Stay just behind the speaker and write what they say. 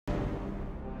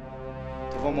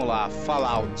vamos lá,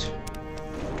 Falout.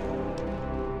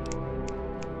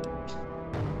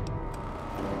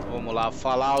 Vamos lá,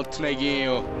 Falout,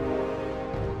 neguinho.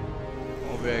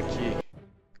 Vamos ver aqui.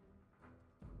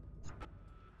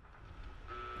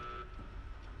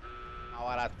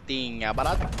 A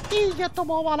baratinha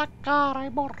tomou uma na cara e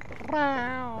morreu.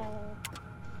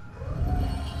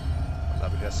 Vamos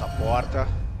abrir essa porta.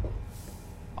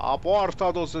 A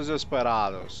porta dos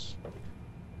desesperados.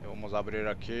 Vamos abrir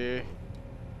aqui.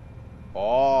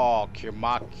 Oh, que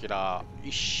máquina.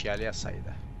 Ixi, ali é a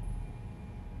saída.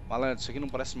 Malandro, isso aqui não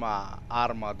parece uma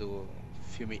arma do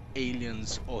filme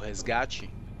Aliens ou Resgate?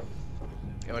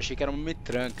 Eu achei que era uma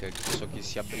metranca, que só que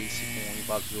se abrisse com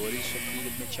invasores, isso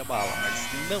aqui metia bala,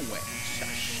 mas não é. Isso é a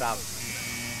chave.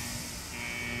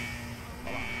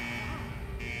 Olha lá.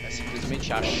 É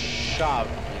simplesmente a chave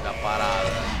da parada.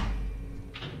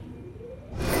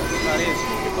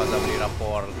 Caríssimo que faz abrir a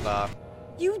porta.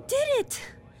 You did it!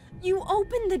 You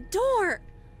opened the door!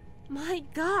 My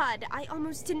God, I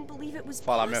almost didn't believe it was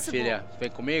possible. Fala, minha filha, vem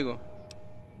comigo?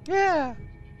 Yeah,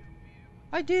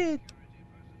 I did.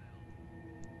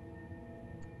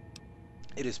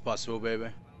 It is possible, baby.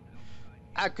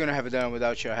 I couldn't have done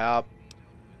without your help.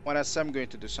 When I say I'm going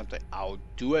to do something, I'll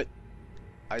do it.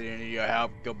 I didn't need your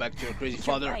help. Go back to your crazy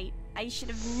father. You're right. I should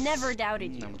have never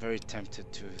doubted you. I'm very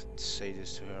tempted to say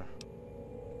this to her.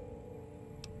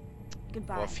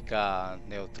 Goodbye. Vou ficar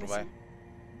neutro, vai.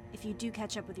 If you do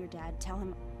catch up with your dad, tell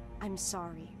him I'm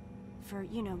sorry. For,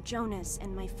 you know, Jonas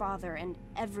and my father and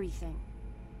everything.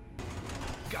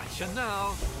 Gotcha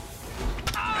now.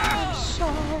 I'm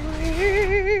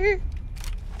sorry.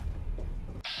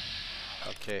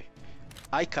 Ok.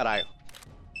 Ai, caralho.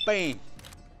 Bem.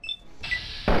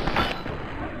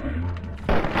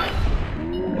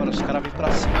 Mano, os caras vêm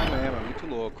pra cima mesmo, é muito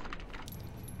louco.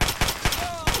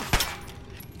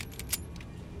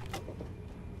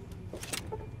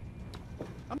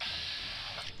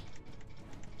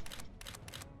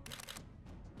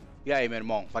 E aí, meu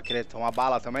irmão? Vai querer tomar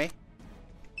bala também?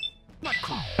 A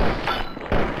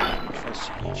gente faz o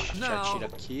seguinte, já tira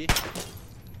aqui.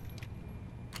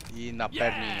 E na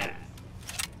perninha.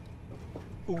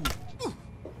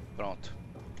 Pronto.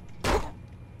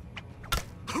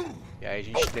 E aí a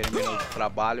gente termina o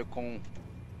trabalho com...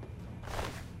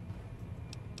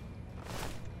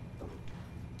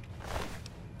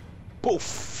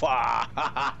 Pufa!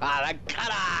 Na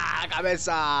cara! Na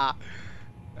cabeça!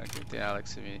 Aqui não tem nada que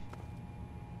você me...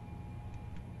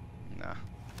 Não.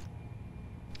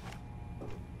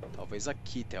 Talvez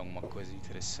aqui tenha alguma coisa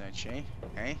interessante, hein?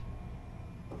 Hein?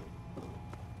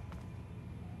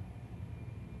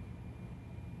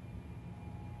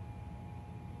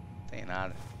 Tem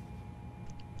nada.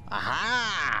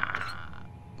 Ahá!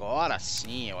 Agora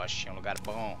sim eu achei um lugar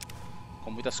bom. Com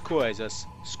muitas coisas.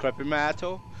 Scrap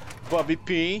metal, bobby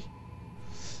pin,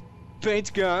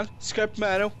 paint gun, scrap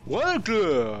metal, water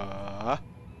glue.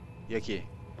 E aqui?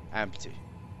 Empty.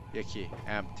 E aqui?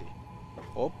 Empty.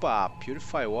 Opa,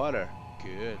 purify water.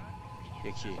 Good. E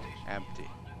aqui? Empty.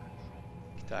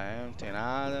 Aqui tá, não tem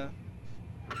nada.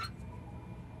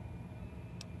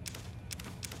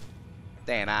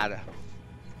 Tem nada.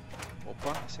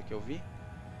 Opa, esse aqui eu vi.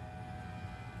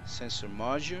 Sensor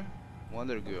module,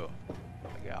 water glue.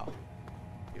 Legal.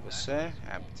 E você?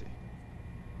 Empty.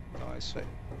 Então é isso aí.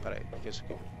 Pera aí, o que é isso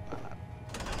aqui? Ah, nada.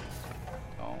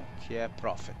 Então, que é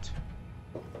Prophet.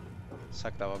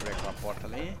 Será que dá pra abrir aquela porta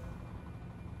ali?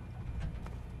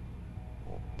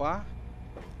 Opa.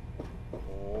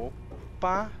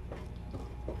 Opa.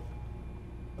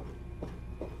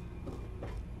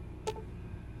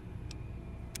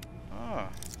 Ah.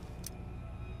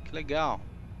 Que legal.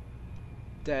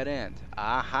 Dead end.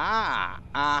 Ahá!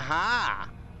 Ahá!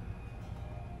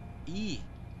 E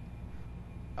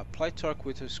apply torque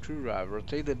with a screwdriver.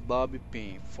 Rotate the bobby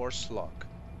pin. Force lock.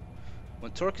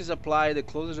 When torque is applied, the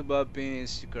closer the bobby pin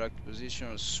is to the correct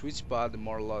position or sweet spot, the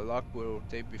more lock will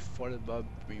rotate before the bobby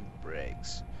pin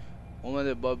breaks. When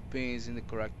the bobby pin is in the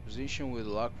correct position, will the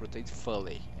lock rotate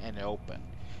fully and open.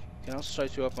 You can also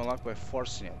try to open lock by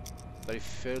forcing it, but if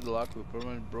you fail, the lock will be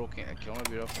permanently broken and can only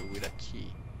be opened with a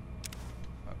key.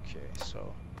 Okay,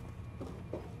 so.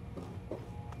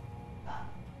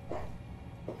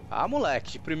 Ah,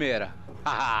 moleque, de primeira.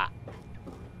 Haha.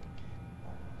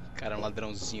 Cara, é um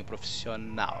ladrãozinho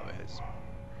profissional mesmo.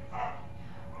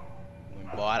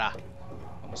 Vamos embora.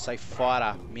 Vamos sair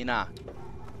fora, mina.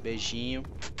 Beijinho.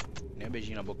 Nem um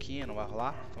beijinho na boquinha, não vai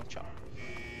rolar. Então, tchau.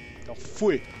 Então,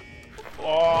 fui.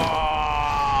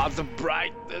 Oh, the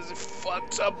brightness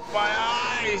fucks up my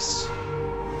eyes.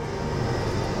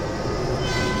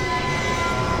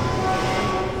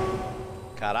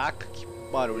 Caraca, que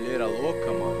barulheira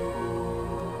louca, mano.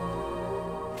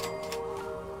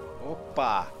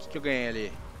 Opa, o que eu ganhei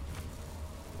ali?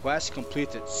 Quest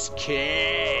completed.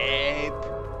 Escape.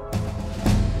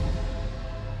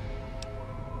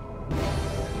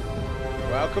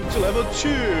 Welcome to level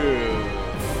 2.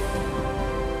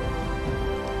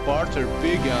 Porter,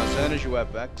 Big Guns, Energy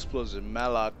Weapon, Explosive,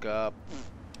 Malaka.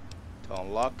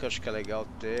 Então, Lock acho que é legal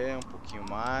ter um pouquinho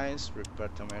mais. Repair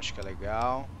também acho que é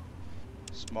legal.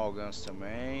 Small Guns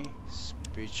também.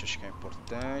 Speech acho que é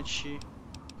importante.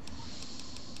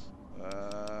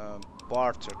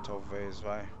 Porter talvez,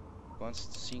 vai. Quantos?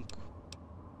 5.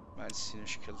 Medicina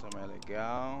acho que ele também é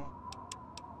legal.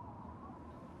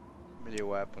 Melee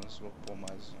Weapons, vou pôr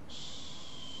mais uns.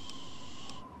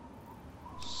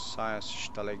 Science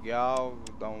está legal.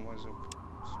 Vou dar mais um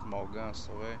Small Guns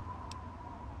talvez.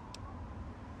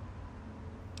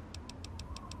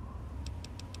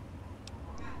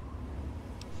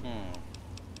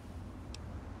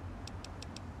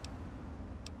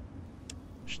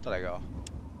 Acho que tá legal.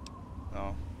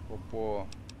 Não, vou pôr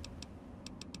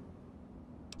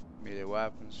Melee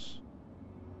Weapons.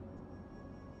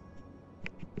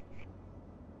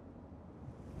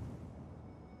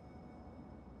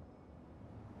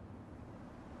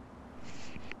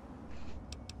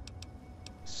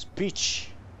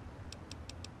 Speech.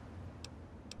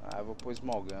 Ah, eu vou pôr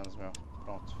Small Guns, meu.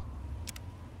 Pronto.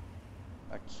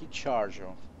 Aqui, Charge.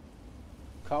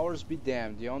 Cowards be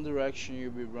damned. The only direction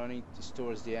you'll be running is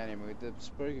towards the enemy. With the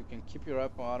spur, you can keep your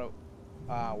weapon out of...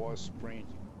 while sprinting.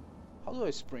 How do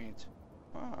I sprint?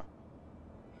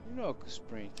 You know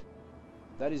sprint.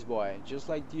 That is why. Just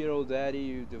like dear old daddy,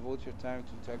 you devote your time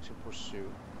to the to pursue.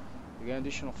 You get an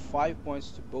additional 5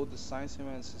 points to both the science and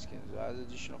medicine skills. Add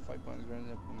additional 5 points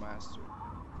granted upon master.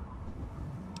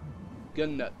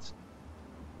 Gun nut.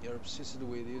 You're obsessed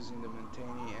with using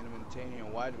maintaining a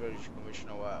wide range of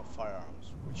conventional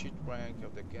firearms. With each rank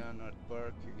of the gun or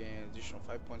perk, you gain an additional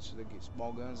 5 points to the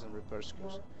small guns and repair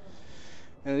skills.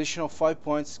 An additional 5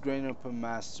 points granted upon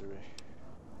mastery.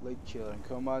 Blade killer. In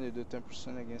combat, you do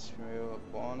 10% against female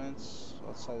opponents.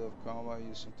 Outside of combat,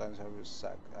 you sometimes have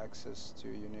access to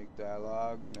unique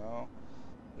dialogue. No.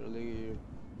 Really,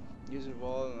 use a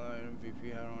ball and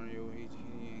MVP on you,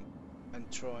 hitting and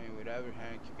throwing with every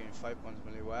hand. You gain 5 points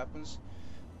melee weapons.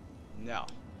 No.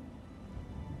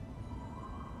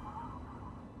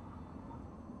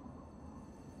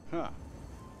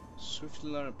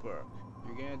 Swiftly learn perk.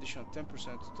 You gain additional 10%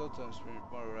 to total experience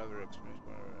point or whatever experience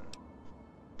point.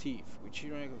 Thief. With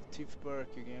each rank of Thief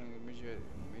perk, you gain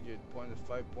immediate point of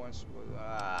 5 points.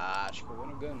 Acho que eu vou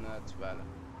no Gun Nut, velho.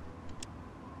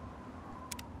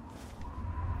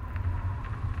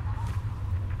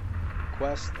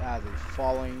 Quest added,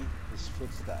 following his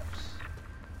footsteps.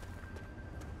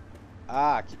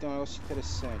 Ah, aqui tem um negócio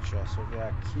interessante, ó. Se eu ver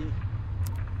aqui.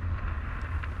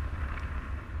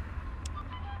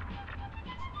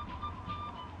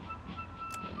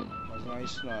 Mas não é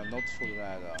isso não, not for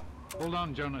that, ó. Hold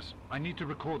on, Jonas. I need to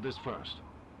record this first.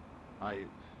 I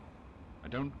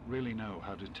don't really know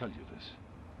how to tell you this.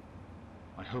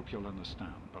 I hope you'll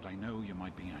understand, but I know you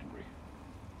might be angry.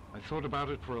 I thought about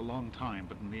it for a long time,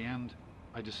 but in the end,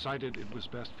 I decided it was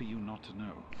best for you not to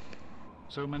know.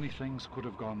 So many things could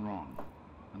have gone wrong,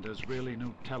 and there's really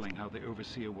no telling how the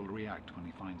Overseer will react when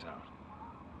he finds out.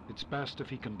 It's best if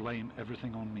he can blame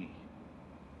everything on me.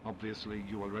 Obviously,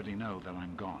 you already know that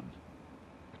I'm gone.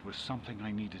 It was something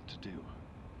I needed to do.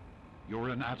 You're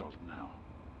an adult now.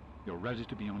 You're ready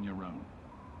to be on your own.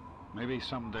 Maybe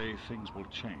someday things will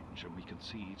change and we can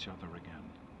see each other again.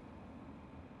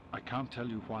 I can't tell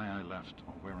you why I left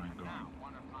or where I'm going.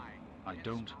 I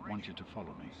don't want you to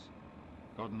follow me.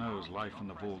 God knows life in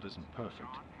the vault isn't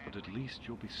perfect, but at least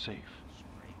you'll be safe.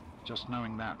 Just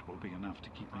knowing that will be enough to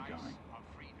keep me going.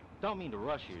 Don't mean to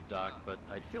rush you, Doc, but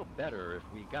I'd feel better if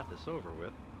we got this over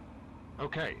with.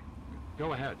 Okay,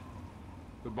 go ahead.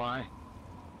 Goodbye.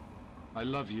 I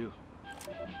love you.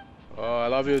 Oh, I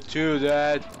love you too,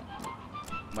 Dad.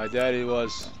 My daddy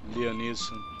was Leon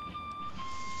Nielsen.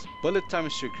 Bullet time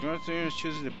streak. Remember to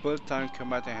choosing the bullet time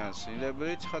combat enhancer. In the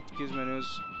ability hotkeys menus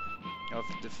of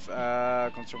the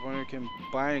control panel, you can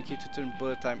bind a key to turn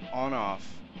bullet time on off.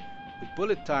 With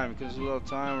bullet time, you can use a little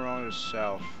time around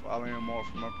yourself, allowing you more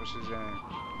from more precise aim.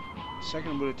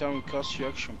 Second bullet time will cost you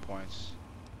action points.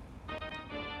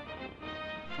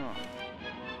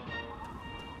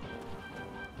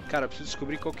 Cara, eu preciso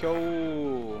descobrir qual que é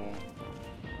o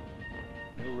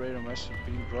radar master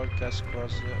being broadcast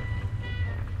across the...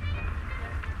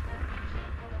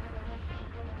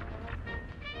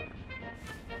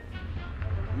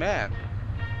 Man!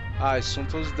 Ah, esses são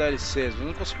todos DLCs, eu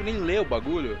não consigo nem ler o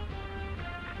bagulho.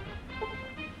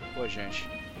 Pô, gente.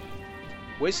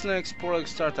 Wasteland Explorer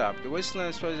Startup. The Wasteland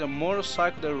Explorer is a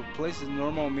motorcycle that replaces the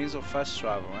normal means of fast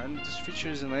travel. And this feature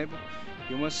is enabled.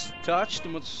 You must touch the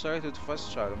motorcycle to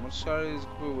fast travel. The motorcycle is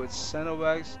equipped with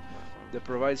saddlebags that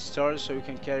provide storage so you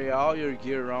can carry all your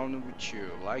gear around with you.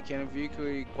 Like any vehicle,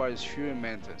 it requires fewer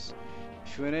maintenance.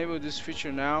 If you enable this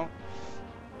feature now,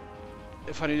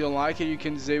 if you don't like it, you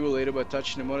can disable later by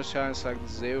touching the motorcycle and select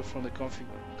disable from the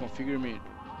configure menu.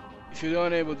 If you don't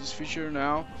enable this feature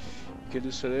now, you can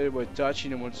do so later by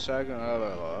touching the motorcycle.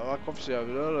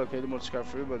 Locate the motorcycle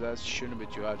free, but that shouldn't be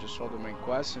too hard. Just follow the main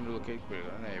quest and locate quickly.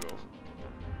 Enable.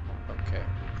 Ok.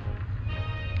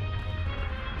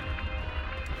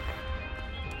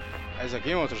 Esse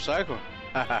aqui é um motorcycle?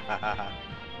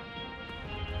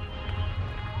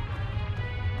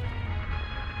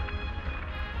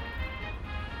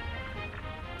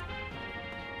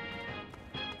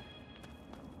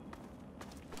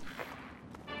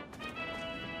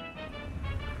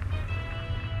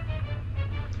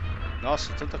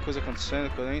 Nossa, tanta coisa acontecendo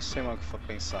que eu nem sei mais o que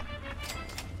pensar.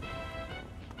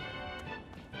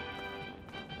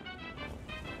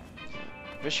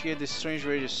 Investigate the strange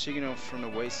radio signal from the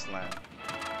wasteland.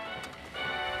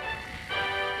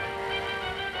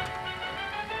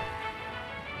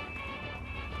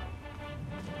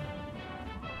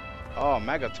 Oh,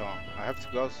 Megaton. I have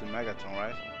to go to the Megaton,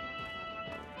 right?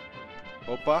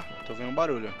 Opa, tô vendo um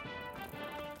barulho.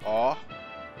 Ó,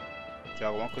 tem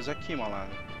alguma coisa aqui,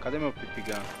 malandro. Cadê meu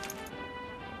pipigão?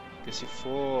 Porque se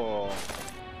for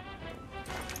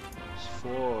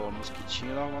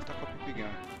mosquitinho, ela vai matar com a pipigão.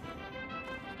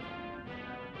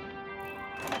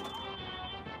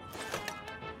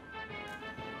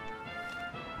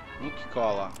 No que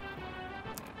cola?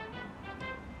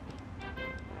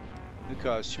 No que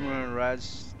cola? Steamer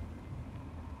Reds.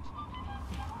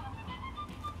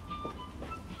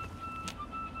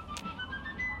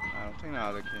 Ah, não tem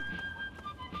nada aqui.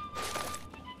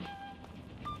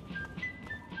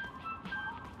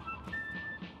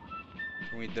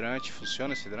 Um hidrante,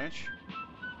 funciona esse hidrante?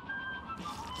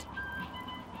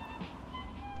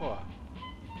 Porra.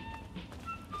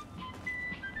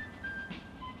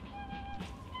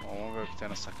 Bom, vamos ver o que tem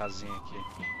nessa casinha aqui.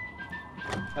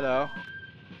 Hello.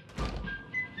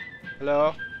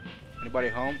 Hello. Anybody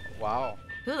home? Wow.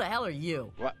 Who the hell are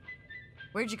you? What?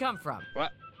 Where'd you come from?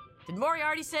 What? Did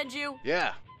Moriarty send you?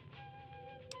 Yeah.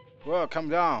 Whoa, come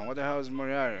down. What the hell is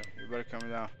Moriarty? You better come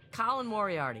down. Colin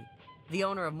Moriarty, the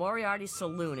owner of Moriarty's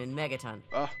Saloon in Megaton.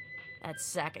 Oh. That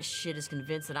sack of shit is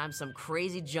convinced that I'm some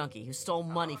crazy junkie who stole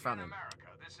money from him.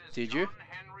 Did you?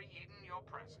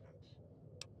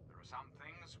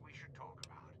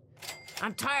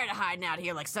 I'm tired of hiding out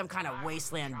here like some kind of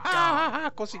wasteland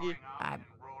dog. Consegui. I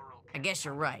guess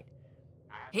you're right.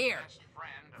 Here,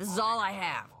 this is all I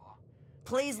have.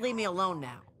 Please leave me alone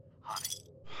now.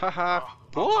 Haha.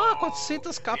 Porra,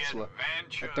 400 cápsulas.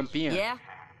 É tampinha. Yeah?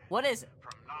 What is it?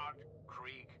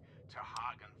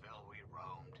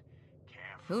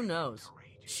 Who knows?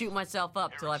 Shoot myself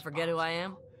up till I forget who I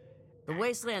am? The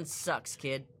wasteland sucks,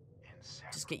 kid.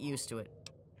 Just get used to it.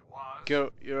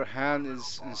 Your hand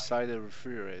is inside the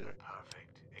refrigerator.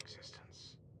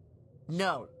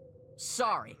 No.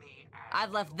 Sorry.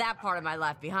 I've left that part of my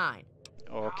life behind.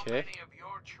 Ok.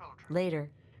 Later.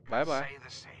 Bye bye.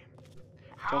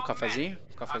 Tem um cafezinho?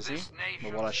 Um cafezinho?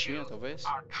 Uma bolachinha, talvez?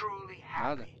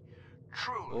 Nada?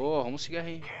 Oh, vamos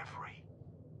cigarrinho.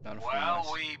 Não, não foi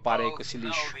mais. Parei com esse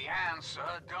lixo.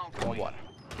 Vambora.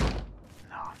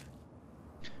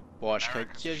 Bom, acho que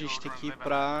aqui a gente tem que ir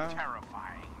pra...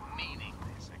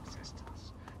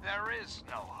 There is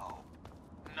no hope,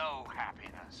 no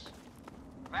happiness.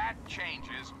 That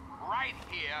changes right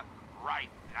here,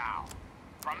 right now.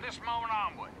 From this moment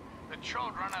onward, the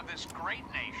children of this great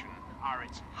nation are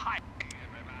its high.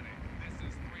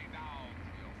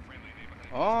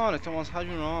 Olha, tem umas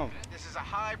rádios novas. This is a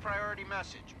high priority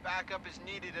message. Backup is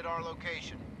needed at our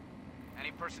location.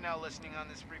 Any personnel listening on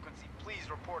this frequency, please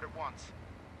report at once.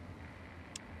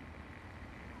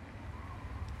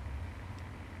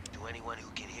 To anyone who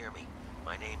can hear me,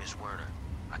 my name is Werner.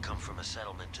 I come from a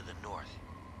settlement to the north.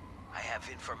 I have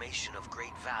information of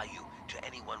great value to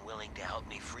anyone willing to help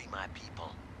me free my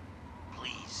people.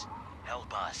 Please,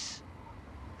 help us.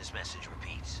 This message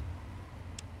repeats.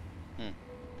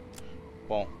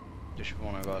 Bom, deixa eu ver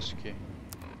um negócio aqui.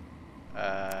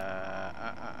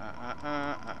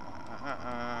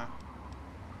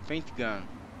 Paint gun.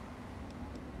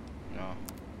 Não.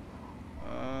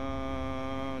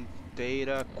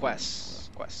 Data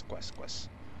quest.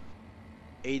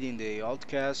 Aiding the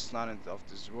outcast, not of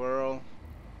this world.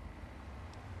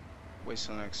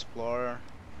 Wasteland Explorer.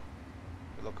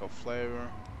 The local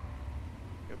flavor.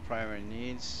 Your primary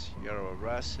needs. You're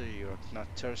arrested. You're not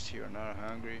thirsty. You're not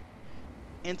hungry.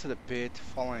 Into the pit,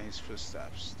 following his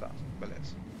footsteps. Tá,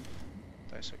 beleza.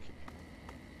 Então é isso aqui.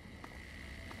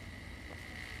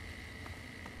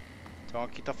 Então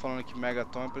aqui tá falando que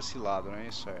Megaton é pra esse lado, né?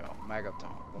 Isso aí, ó. Megaton.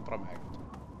 Vamos pra Megaton.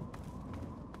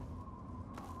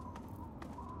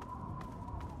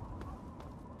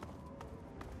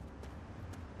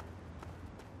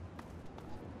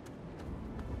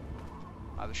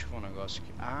 Ah, deixa eu ver um negócio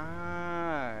aqui.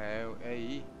 Ah, é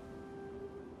aí.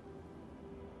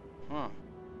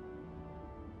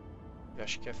 Eu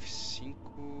acho que é F5,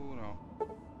 não.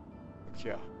 Aqui,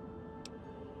 ó.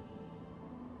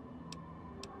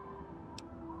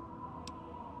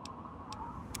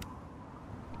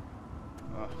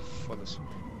 Ah, foda-se.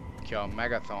 Aqui, ó,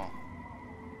 Megaton.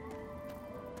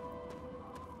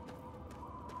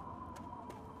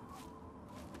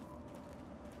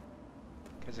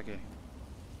 O que é isso aqui?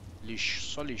 Lixo,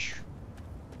 só lixo.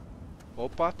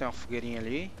 Opa, tem uma fogueirinha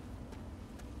ali.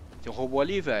 Tem um robô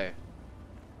ali, velho.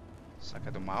 Será que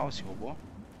é do mal esse robô?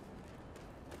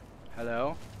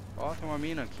 Hello? Ó, tem uma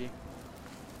mina aqui.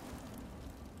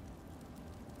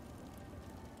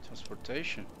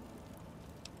 Transportation?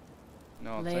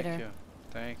 Não,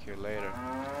 thank you, later.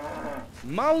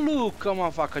 Maluca, uma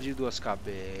vaca de duas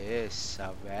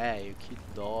cabeças, velho. Que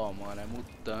dó, mano. É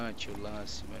mutante o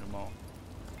lance, meu irmão.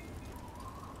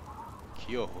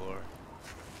 Que horror.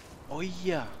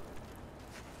 Olha!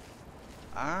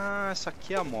 Ah, essa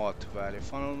aqui é a moto, velho.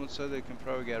 If one so they can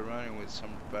probably get running with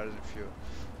some repairs and fuel.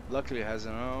 Luckily, it has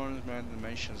an ornament that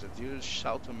mentions that you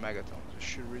shout to megatons. You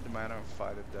should read the manual and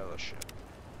find the dealership.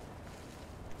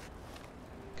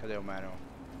 Cadê o manual?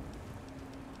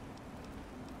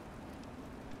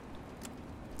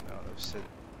 No, deve ser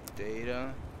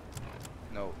data.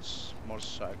 Notes.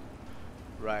 Motorcycle.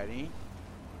 Riding.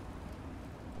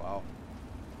 Wow.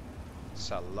 It's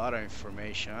a lot of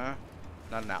information, huh?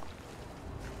 Not now.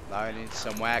 Now I need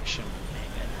some action.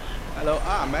 Hello.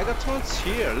 Ah, Megaton's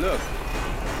here. Look.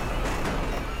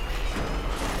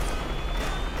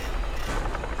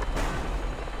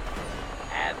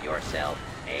 Have yourself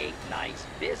a nice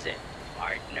visit,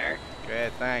 partner. Okay,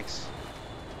 thanks.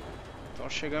 Então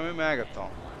chegamos em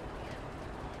Megaton.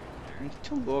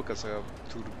 Muito louca essa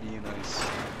turbina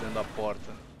dentro da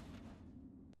porta.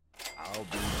 I'll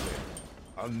be there.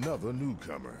 Another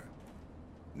newcomer.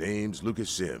 Name's Lucas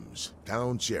Sims,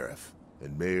 town sheriff,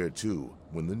 and mayor too,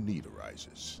 when the need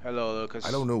arises. Hello, Lucas.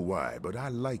 I don't know why, but I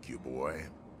like you, boy.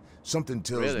 Something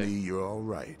tells me you're all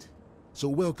right. So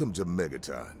welcome to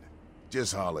Megaton.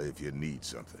 Just holler if you need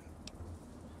something.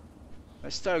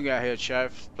 Nice to you here,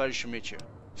 Sheriff. Pleasure to meet you.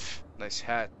 Nice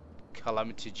hat.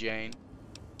 Calamity Jane.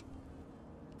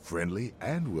 Friendly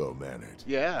and well-mannered.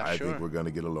 Yeah, I sure. think we're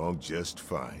gonna get along just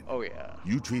fine. Oh, yeah.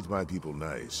 You treat my people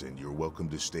nice, and you're welcome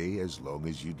to stay as long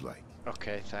as you'd like.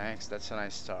 Okay, thanks. That's a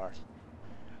nice start.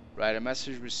 Right, a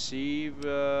message received.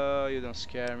 You don't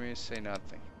scare me. Say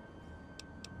nothing.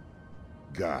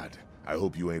 God, I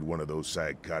hope you ain't one of those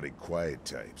psychotic quiet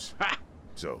types. Ha!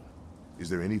 So, is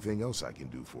there anything else I can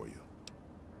do for you?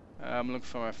 I'm looking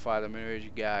for my father,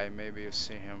 middle-aged guy. Maybe you'll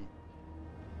see him.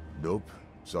 Nope.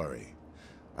 Sorry.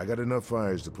 I got enough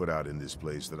fires to put out in this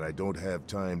place that I don't have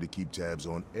time to keep tabs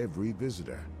on every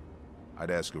visitor. I'd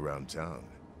ask around town.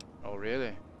 Oh,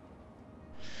 really?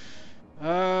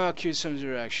 Cue some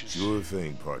directions. Sure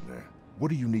thing, partner. What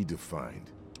do you need to find?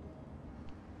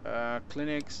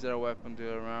 Clinics. Is there a weapon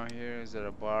dealer around here? Is there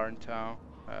a bar in town?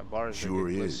 Bar is Sure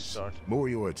a good place to is. start.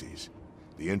 Moriarty's.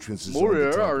 The entrance is on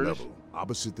the top level,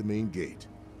 opposite the main gate.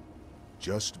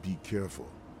 Just be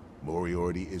careful.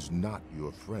 Moriarty is not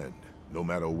your friend, no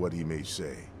matter what he may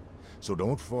say. So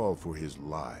don't fall for his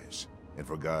lies. And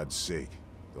for God's sake,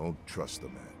 don't trust the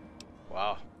man.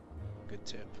 Wow. Good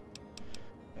tip.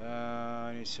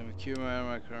 I need some equipment.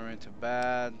 My current into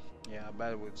bad. Yeah,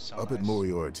 bad would sound Up nice. at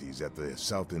Moriarty's at the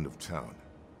south end of town.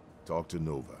 Talk to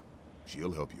Nova.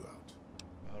 She'll help you out.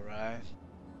 Alright.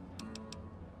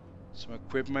 Some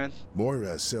equipment.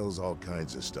 Moira sells all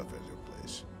kinds of stuff at her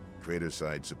place.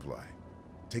 Craterside Supply.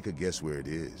 Take a guess where it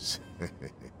is.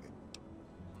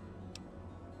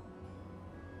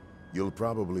 You'll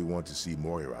probably want to see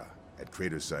Moira at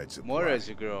Craterside Supply. Moira's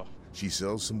a girl. She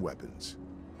sells some weapons.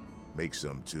 Makes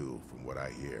some too, from what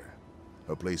I hear.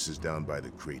 Her place is down by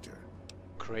the crater.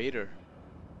 Crater?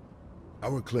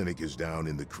 Our clinic is down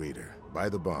in the crater, by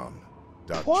the bomb.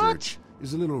 Doc What? Church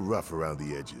is a little rough around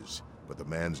the edges, but the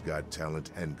man's got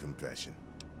talent and compassion.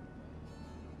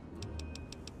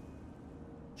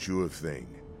 Sure thing.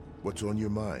 What's on your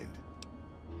mind?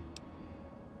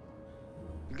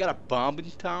 You got a bomb in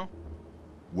town?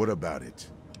 What about it?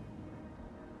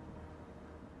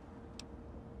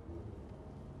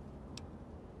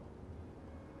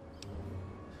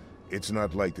 It's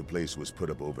not like the place was put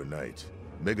up overnight.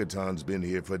 Megaton's been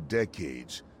here for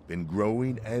decades, been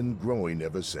growing and growing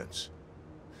ever since.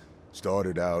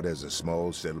 Started out as a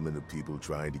small settlement of people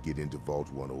trying to get into Vault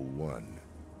 101.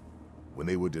 When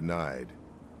they were denied,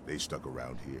 they stuck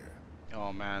around here.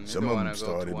 Oh man, some of them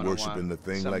started worshiping the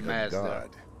thing like a god.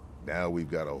 Now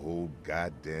we've got a whole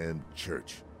goddamn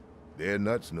church. They're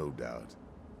nuts, no doubt,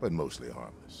 but mostly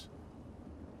harmless.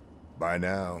 By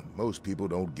now, most people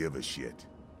don't give a shit.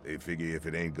 They figure if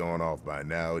it ain't gone off by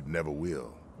now, it never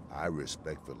will. I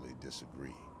respectfully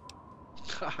disagree.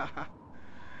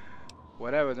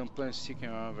 Whatever, don't plan sticking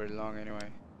around very long anyway.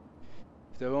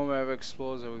 If the bomb ever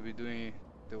explodes, I will be doing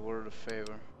the world a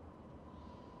favor.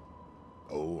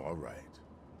 Oh, all right.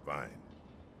 Fine.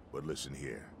 But listen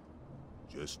here.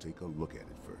 Just take a look at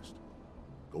it first.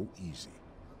 Go easy.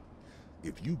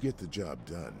 If you get the job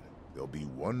done, there'll be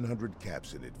 100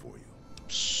 caps in it for you.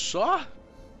 So?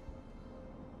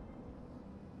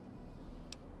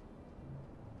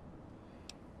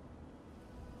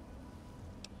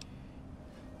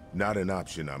 Not an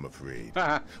option, I'm afraid.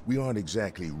 We aren't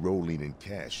exactly rolling in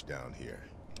cash down here.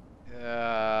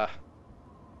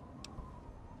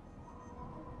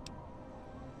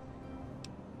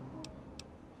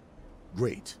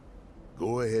 Great.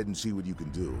 Go ahead and see what you can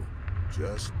do.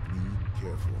 Just be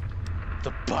careful.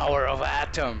 The power of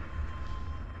atom.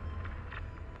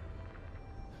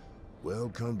 Well,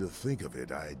 come to think of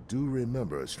it, I do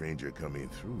remember a stranger coming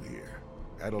through here.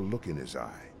 Had a look in his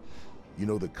eye. You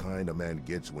know the kind a man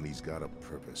gets when he's got a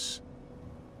purpose.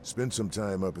 Spend some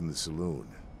time up in the saloon.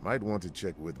 Might want to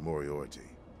check with Moriarty.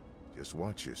 Just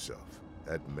watch yourself.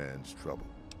 That man's trouble.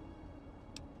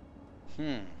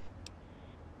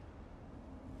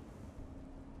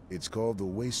 It's called the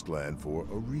Wasteland for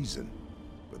a reason.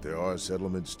 But there are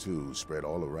settlements too, spread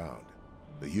all around.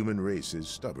 The human race is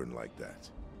stubborn like that.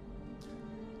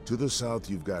 To the south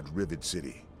you've got Rivet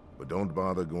City. But don't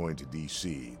bother going to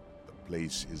D.C. The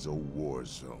place is a war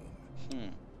zone.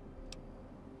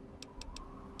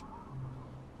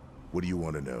 What do you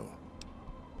want to know?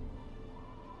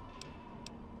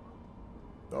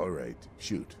 All right,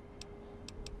 shoot.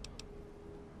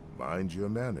 Mind your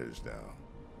manners now.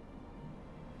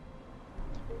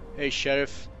 Hey,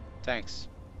 Sheriff. Thanks.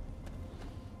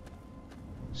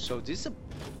 So this is a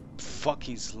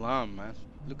fucking slum, man.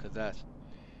 Look at that.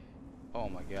 Oh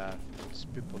my god. These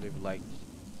people live like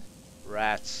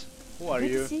rats. Who are you?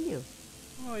 Good to see you.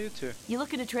 Oh, you too. You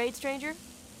looking to trade, stranger?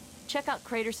 Check out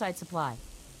Craterside Supply.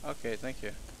 Okay, thank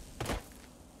you.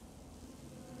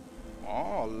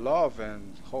 Oh, love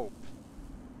and hope.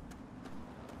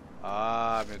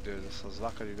 Ah, meu Deus, essas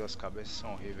vacas de duas cabeças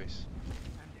são horríveis.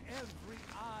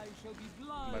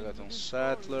 Megaton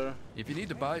Settler. If you need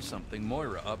to buy something,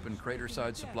 Moira up in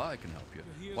Craterside Supply can help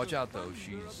you. Watch out though,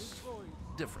 she's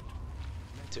different.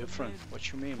 Different?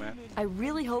 What you mean, man? I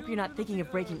really hope you're not thinking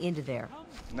of breaking into there.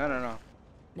 No, no, no.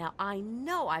 Now, I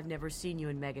know I've never seen you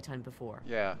in Megaton before.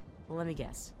 Yeah. Well, let me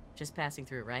guess. Just passing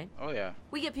through, right? Oh, yeah.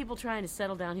 We get people trying to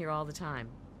settle down here all the time.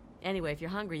 Anyway, if you're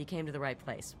hungry, you came to the right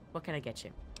place. What can I get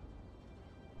you?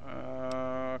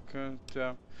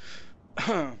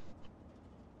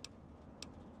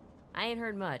 I ain't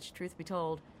heard much. Truth be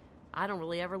told, I don't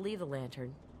really ever leave the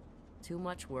lantern. Too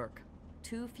much work.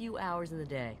 Too few hours in the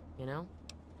day, you know?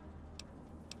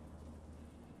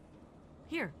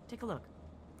 Here, take a look.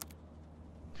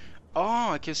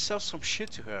 Oh, I can sell some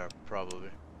shit to her, probably.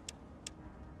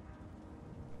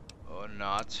 Or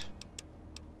not.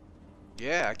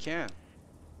 Yeah, I can.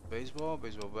 Baseball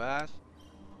bat.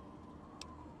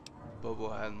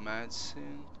 Bubblehead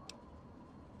medicine.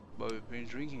 Bobby pin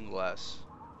drinking glass.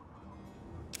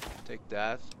 Take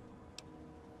that.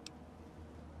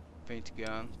 Paint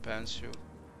gun, pencil.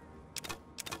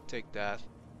 Take that.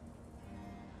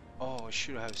 Oh, I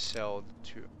should have sold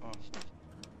two. Oh.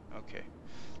 Okay.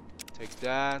 Take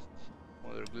that.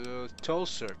 Water glue.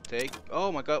 Toaster. Take.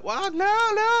 Oh my god. What?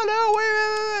 No, no, no.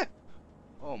 Wait.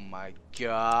 Oh my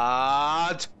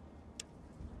god.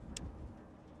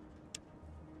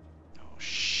 Oh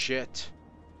shit.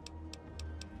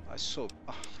 I saw.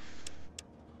 Oh.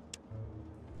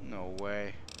 No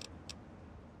way.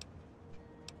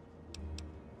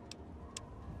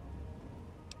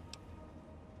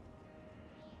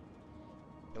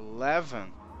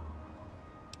 $11.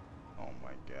 Oh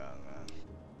my god, man.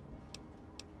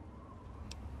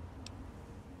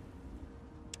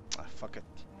 Ah, fuck it.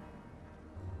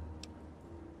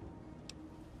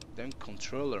 Damn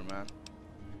controller, man.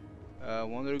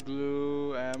 Wonder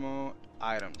glue, ammo,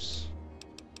 items.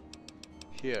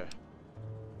 Here.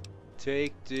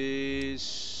 Take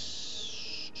this.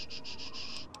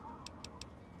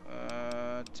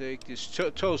 take this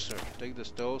toaster. Take this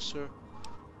toaster.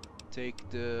 Take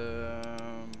the...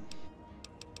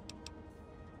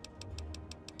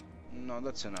 no,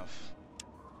 that's enough.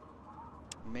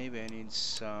 Maybe I need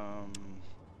some...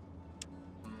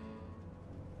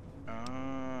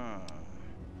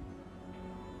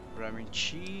 ramen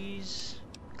cheese,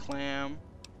 clam,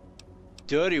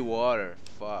 dirty water,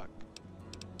 fuck.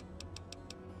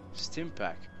 Stim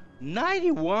pack,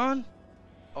 91?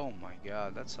 Oh my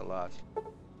god, that's a lot.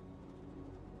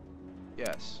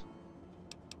 Yes.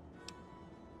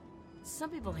 Some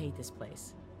people hate this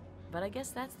place, but I guess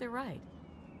that's their right.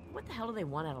 What the hell do they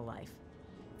want out of life?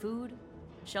 Food,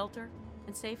 shelter,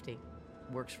 and safety.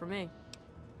 Works for me.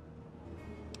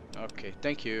 Okay,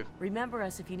 thank you. Remember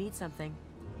us if you need something.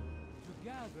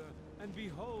 And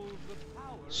behold the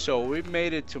power. So we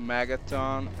made it to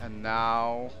Magaton, and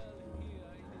now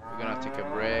we're gonna take a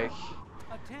break.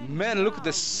 Man, look at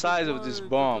the size of this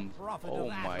bomb. Oh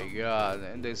my god,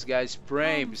 and this guy's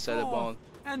praying beside the bomb.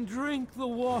 And drink the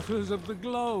waters of the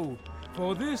glow,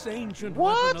 for this ancient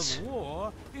what? weapon of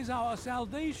war is our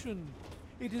salvation.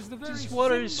 It is the very this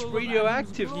water is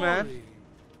radioactive, man.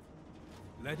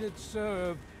 Let it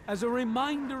serve as a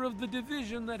reminder of the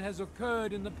division that has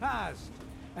occurred in the past,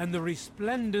 and the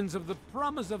resplendence of the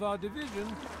promise of our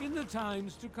division in the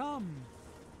times to come.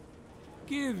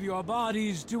 Give your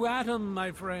bodies to Atom,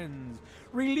 my friends.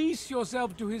 Release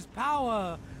yourself to his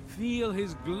power. Feel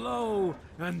his glow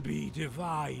and be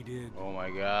divided. Oh my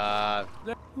god.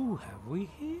 Who have we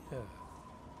here?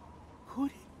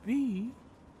 Could it be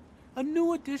a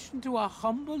new addition to our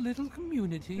humble little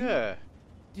community? Yeah.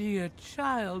 Dear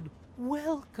child,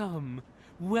 welcome.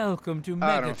 Welcome to Megaton.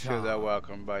 I don't feel that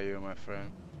welcome by you, my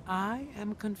friend. I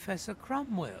am Confessor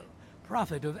Cromwell,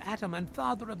 prophet of Atom and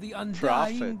father of the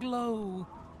undying glow.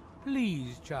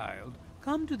 Please, child,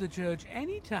 come to the church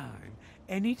anytime.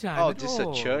 Anytime oh, at this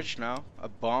all. is a church now? A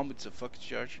bomb? It's a fucking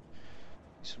church?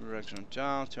 Some direction of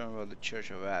town, turn about the Church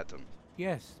of Atom.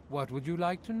 Yes, what would you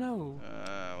like to know?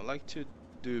 I would like to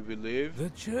do believe.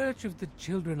 The Church of the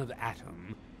Children of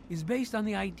Atom is based on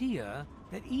the idea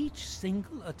that each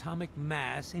single atomic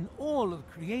mass in all of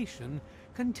creation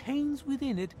contains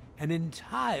within it an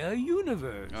entire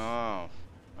universe. Oh,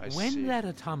 I see. When that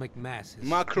atomic mass is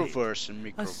macroverse split,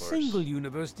 and microverse. a single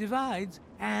universe divides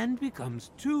and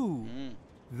becomes two,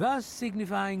 thus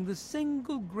signifying the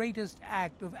single greatest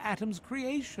act of Atom's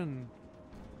creation.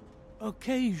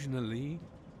 Occasionally,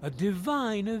 a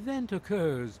divine event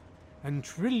occurs, and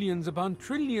trillions upon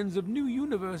trillions of new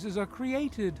universes are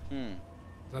created.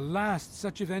 The last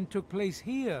such event took place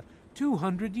here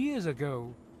 200 years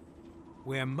ago.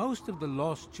 Where most of the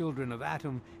lost children of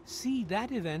Atom see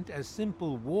that event as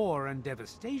simple war and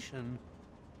devastation,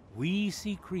 we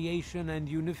see creation and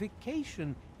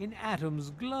unification in Atom's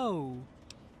glow.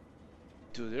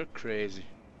 Dude, they're crazy.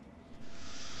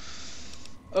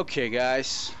 Okay,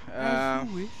 guys. As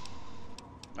you wish.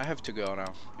 I have to go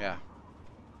now. Yeah.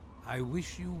 I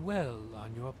wish you well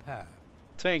on your path.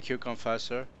 Thank you,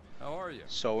 Confessor. How are you?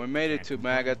 So we made it to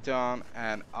Magaton,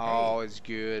 and all is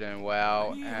good and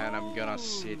well, and I'm gonna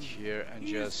sit here and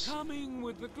just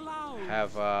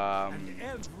have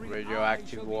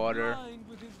radioactive water,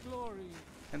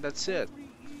 and that's it.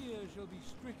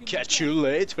 Catch you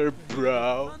later,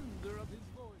 bro.